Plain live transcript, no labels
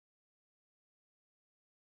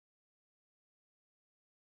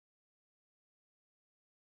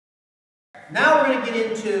Now we're going to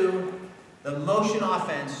get into the motion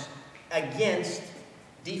offense against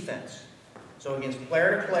defense. So against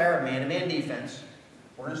player-to-player, man-to-man defense,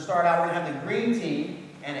 we're going to start out, we're going to have the green team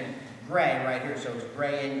and a gray right here, so it's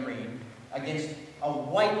gray and green, against a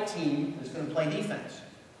white team that's going to play defense.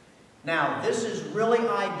 Now, this is really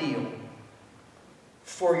ideal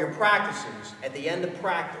for your practices at the end of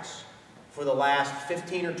practice for the last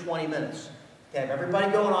 15 or 20 minutes. To have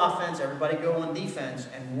everybody go on offense, everybody go on defense,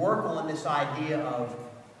 and work on this idea of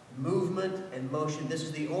movement and motion. This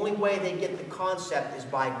is the only way they get the concept is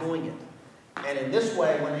by doing it. And in this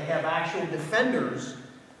way, when they have actual defenders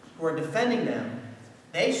who are defending them,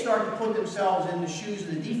 they start to put themselves in the shoes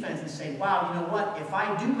of the defense and say, wow, you know what, if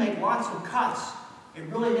I do make lots of cuts, it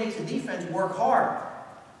really makes the defense work hard.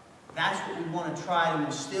 That's what we want to try to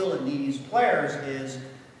instill in these players is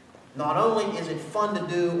not only is it fun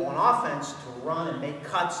to do on offense, to run and make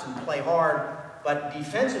cuts and play hard, but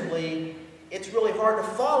defensively, it's really hard to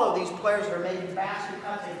follow these players that are making basket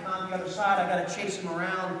cuts. They come on the other side, I've got to chase them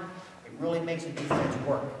around. It really makes the defense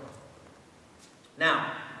work.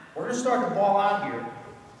 Now, we're going to start the ball out here.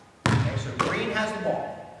 Okay, so green has the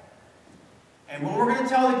ball. And what we're going to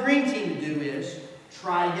tell the green team to do is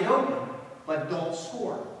try to get open, but don't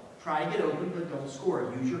score. Try to get open, but don't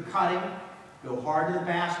score. Use your cutting. Go hard to the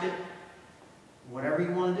basket. Whatever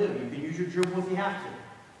you want to do. You can use your dribble if you have to.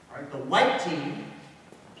 All right, the white team,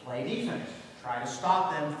 play defense. Try to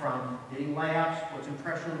stop them from getting layups. Put some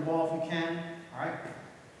pressure on the ball if you can. All right?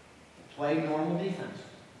 Play normal defense.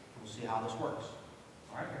 We'll see how this works.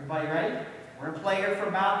 All right, everybody ready? We're going to play here for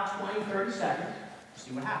about 20, 30 seconds.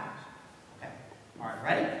 See what happens. Okay. All right,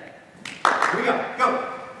 ready? Here we go.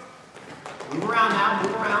 Go. Move around now.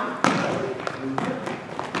 Move around. Move.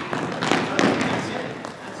 That's it.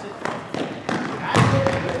 That's it. That's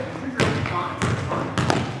it. Good. Fine. Fine.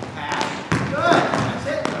 Pass. Good. That's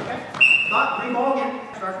it. Okay. Stop. Bring ball again.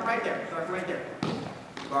 Start from right there. Start from right there.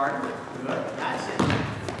 Guard. Good. That's it.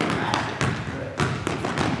 That's it. Good.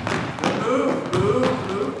 Good move. Move.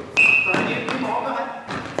 Move. Start again. Bring ball. Go ahead.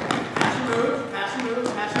 Pass and move. Pass and move.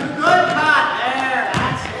 Pass and move. Good. Cut. There.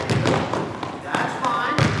 That's it. That's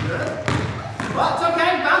fine. Good. Well, it's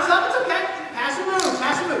okay. Bounce up. It's okay. Pass and move.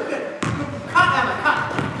 Pass and move. Good. Cut, Emma. Cut.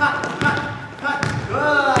 Cut. Cut. Cut.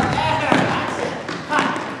 Good. There. That's it. Cut.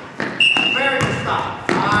 Very good stop.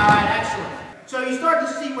 All right. Excellent. So you start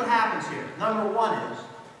to see what happens here. Number one is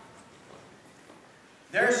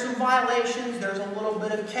there's some violations. There's a little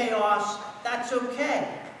bit of chaos. That's okay.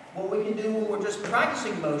 What we can do when we're just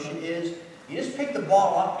practicing motion is you just pick the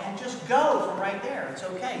ball up and just go from right there. It's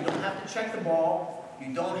okay. You don't have to check the ball.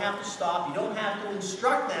 You don't have to stop. You don't have to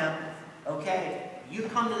instruct them. Okay, you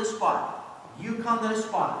come to this spot. You come to this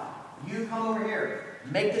spot. You come over here.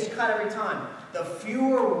 Make this cut every time. The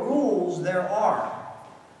fewer rules there are,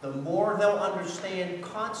 the more they'll understand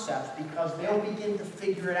concepts because they'll begin to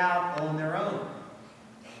figure it out on their own.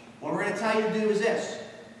 What we're going to tell you to do is this.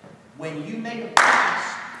 When you make a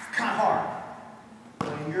pass, cut hard.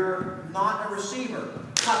 When you're not a receiver,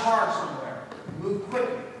 cut hard somewhere. Move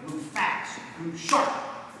quickly. Move fast. Move sharp.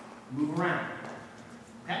 Move around.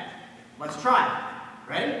 Okay? Let's try it.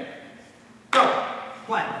 Ready? Go.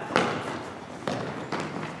 Play.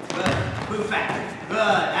 Good. Move fast. Good.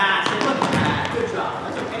 That's it. Look at that. Good job.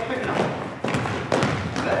 That's okay. Pick it up.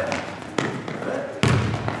 Good. Good.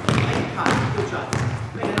 Make it cut. Good job.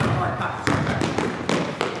 Make it another hard cut.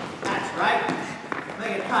 That's right.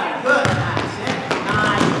 Make it cut. Good. That's it.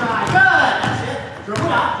 Nice try. Good. That's it. Dribble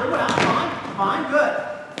it out. Dribble it out. Fine. Fine. Good.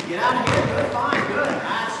 Get out of here. Good. Fine. Good.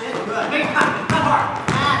 That's it. Good. Make it cut. Cut hard.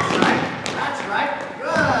 That's right. That's right.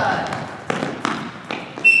 Good.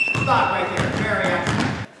 Stop right there. Very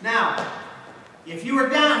excellent. Now, if you are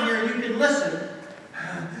down here and you can listen,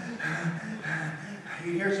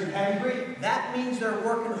 you hear some heavy breathing. That means they're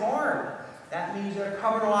working hard. That means they're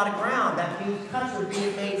covering a lot of ground. That means cuts are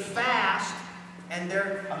being made fast and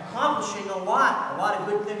they're accomplishing a lot. A lot of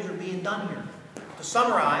good things are being done here. To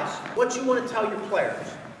summarize, what you want to tell your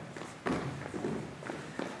players.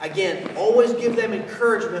 Again, always give them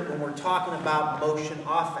encouragement when we're talking about motion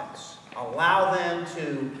offense. Allow them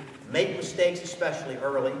to make mistakes, especially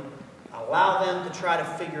early. Allow them to try to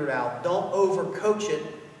figure it out. Don't overcoach it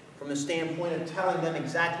from the standpoint of telling them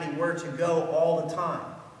exactly where to go all the time.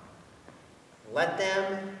 Let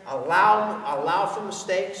them allow for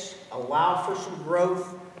mistakes, allow for some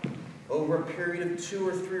growth over a period of 2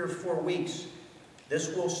 or 3 or 4 weeks.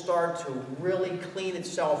 This will start to really clean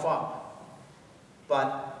itself up.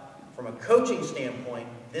 But from a coaching standpoint,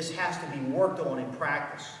 this has to be worked on in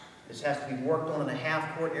practice. This has to be worked on in the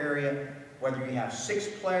half-court area, whether you have 6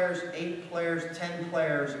 players, 8 players, 10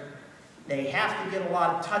 players. They have to get a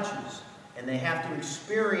lot of touches, and they have to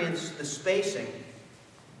experience the spacing,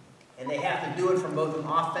 and they have to do it from both an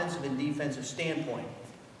offensive and defensive standpoint.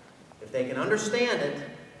 If they can understand it,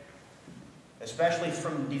 especially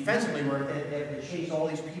from defensively where they have to chase all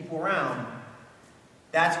these people around,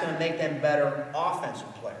 that's going to make them better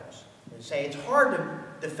offensive players. And say it's hard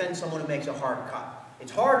to defend someone who makes a hard cut.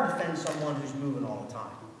 It's hard to defend someone who's moving all the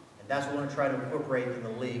time. And that's what we're going to try to incorporate in the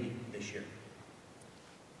league this year.